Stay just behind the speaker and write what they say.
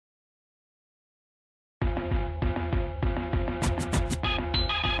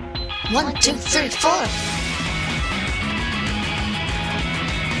1, 2, 3, 4.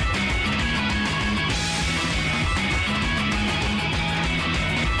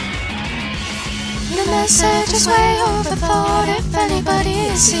 The message is way overthought. If anybody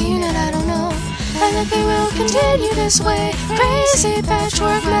is seeing it, I don't know. And if it will continue this way, crazy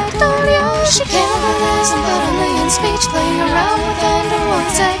patchwork magnolia. She cannibalism, but only in speech, playing around with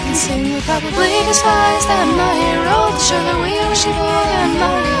underworlds I can sing. We probably despise that my hero, the sugar we are wishing for and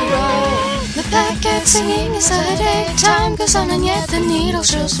my hero. The packet singing is a daytime, cause on and yet the needle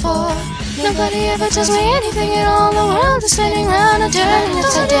shows 4. Nobody ever tells me anything at all. The world is spinning round and turning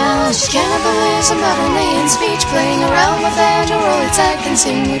upside down. She cannibalism, but only in speech, playing around with androids I can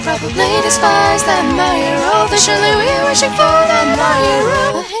sing. We probably despise that my hero, but surely we're wishing for that my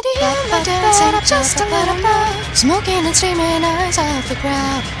hero. A hitty and a dancing just a little more, smoking and streaming eyes off the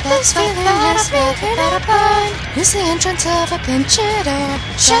crowd. This feeling has been hit out of mind. It's the entrance of a pinchido.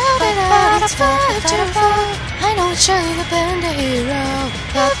 Shout it out, it's 5 to 4. I know it's surely the band a hero.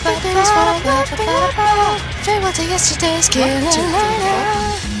 Everything's for a blood. Farewell to yesterday's killing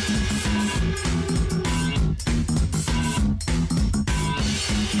liner.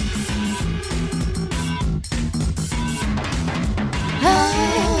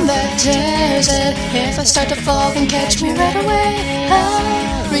 That tears it. If I start to fall, then catch me right away.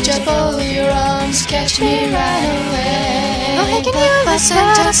 Reach up over your arms, catch me right away. Oh, hey, can you listen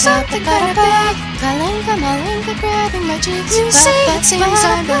to something better, babe? Kalinka, Malinka, grabbing my cheeks. You see, that seems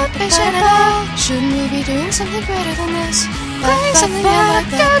I'm not patient at all. Shouldn't we be doing something greater than this? Playing something like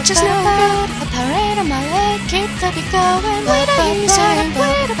that, just no good. A parade on my leg, keep the beat going. Wait till you say,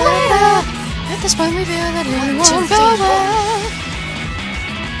 wait up. At this point we feel that it won't go well.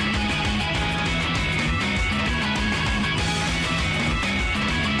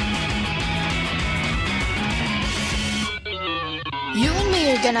 You and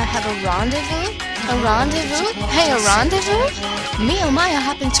me are gonna have a rendezvous? A rendezvous? Hey, a rendezvous? Me and Maya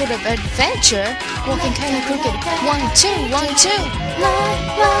hopping sort of adventure, walking kinda crooked. 1, 2, 1, 2.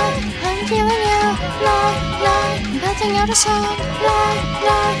 Lie, I'm feeling you. Lie, belting out a song.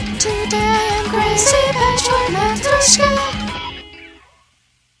 Lie, today I am crazy, patchwork Pandashka.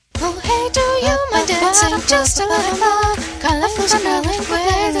 Oh, hey, do you mind dancing just a little more? Colorful's annoying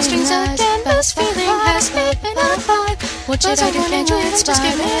with the strings again. Best feeling has been out of fun. What should I do? Can't you just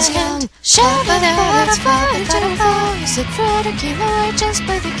give me a hint? Shout it out, it's 5 to 4. Is it for the keyboard? Just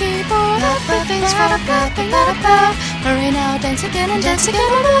play the keyboard. Everything's for the blood, thing not about. Hurry now, dance again and dance again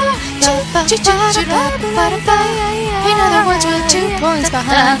more. In other words, we're 2 points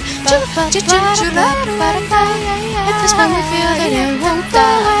behind. At this point we feel that it won't go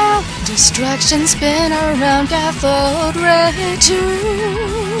well. Distraction spin around, gaffled ready to.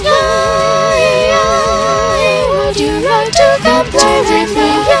 Would you like to come play with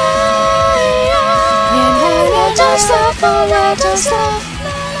me? Let us laugh, oh let us laugh.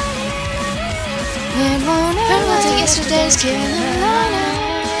 It won't ever to yesterday's killing liner.